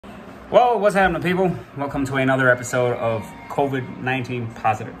Well, what's happening, people? Welcome to another episode of COVID-19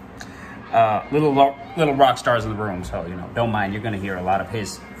 positive. Little rock stars in the room, so don't mind. You're gonna hear a lot of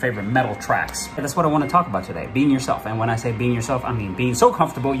his favorite metal tracks. And that's what I want to talk about today: being yourself. And when I say being yourself, I mean being so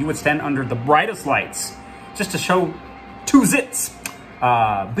comfortable you would stand under the brightest lights just to show two zits.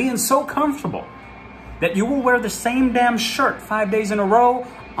 Being so comfortable that you will wear the same damn shirt 5 days in a row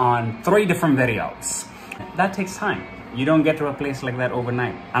on 3 different videos. That takes time. You don't get to a place like that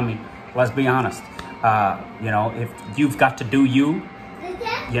overnight. I mean, let's be honest. If you've got to do you,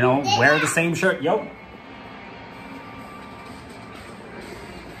 wear the same shirt. Yo.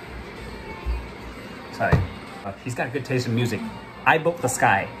 Sorry. He's got a good taste in music. I Built the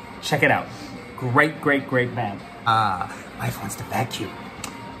Sky. Check it out. Great band. Wife wants to vacuum.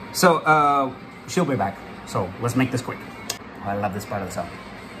 So, she'll be back. So, let's make this quick. Oh, I love this part of the song.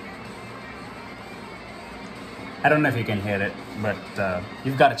 I don't know if you can hear it, but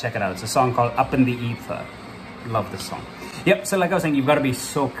you've got to check it out. It's a song called Up in the Ether. Love this song. Yep, so like I was saying, you've got to be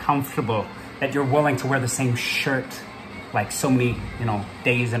so comfortable that you're willing to wear the same shirt like so many,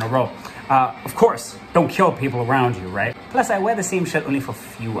 days in a row. Of course, don't kill people around you, right? Plus, I wear the same shirt only for a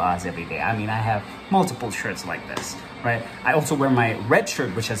few hours every day. I mean, I have multiple shirts like this, right? I also wear my red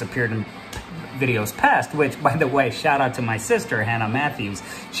shirt, which has appeared in videos past, which, by the way, shout out to my sister, Hannah Matthews.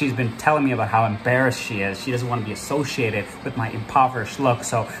 She's been telling me about how embarrassed she is. She doesn't want to be associated with my impoverished look.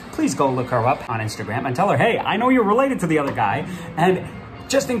 So please go look her up on Instagram and tell her, hey, I know you're related to the other guy. And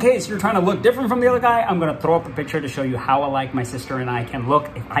just in case you're trying to look different from the other guy, I'm going to throw up a picture to show you how alike my sister and I can look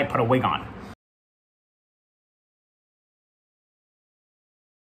if I put a wig on.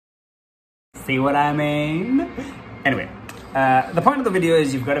 See what I mean? Anyway. The point of the video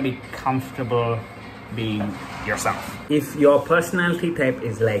is you've got to be comfortable being yourself. If your personality type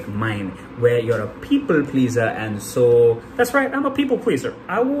is like mine, where you're a people pleaser, and so that's right, I'm a people pleaser.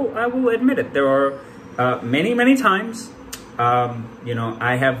 I will admit it. There are many times,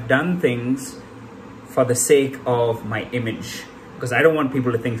 I have done things for the sake of my image because I don't want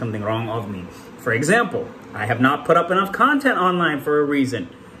people to think something wrong of me. For example, I have not put up enough content online for a reason.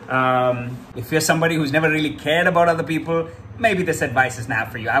 If you're somebody who's never really cared about other people, maybe this advice is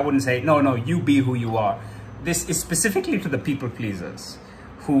not for you. I wouldn't say, no, you be who you are. This is specifically to the people pleasers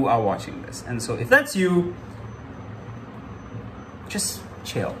who are watching this. And so if that's you, just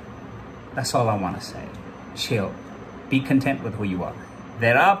chill. That's all I want to say. Chill. Be content with who you are.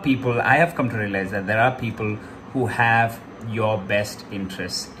 There are people, I have come to realize that there are people who have your best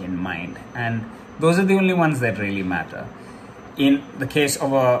interests in mind. And those are the only ones that really matter. In the case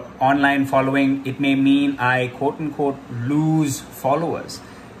of an online following, it may mean I quote unquote lose followers.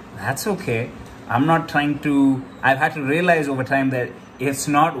 That's okay. I'm not trying to, I've had to realize over time that it's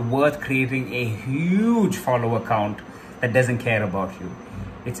not worth creating a huge follower count that doesn't care about you.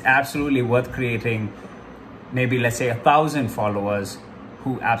 It's absolutely worth creating maybe, let's say, 1,000 followers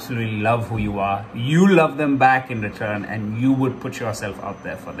who absolutely love who you are. You love them back in return, and you would put yourself out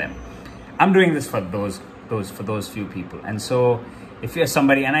there for them. I'm doing this for those few people. And so if you're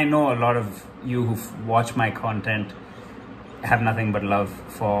somebody, and I know a lot of you who watch my content have nothing but love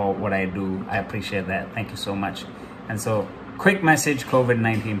for what I do, I appreciate that. Thank you so much. And so quick message,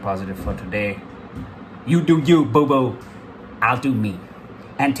 COVID-19 positive for today. You do you, boo-boo. I'll do me.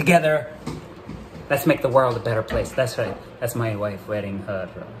 And together, let's make the world a better place. That's right. That's my wife wearing her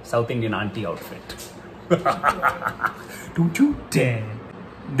South Indian auntie outfit. Don't you dare.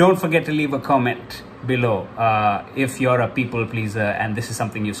 Don't forget to leave a comment below if you're a people pleaser and this is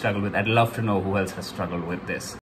something you struggle with. I'd love to know who else has struggled with this.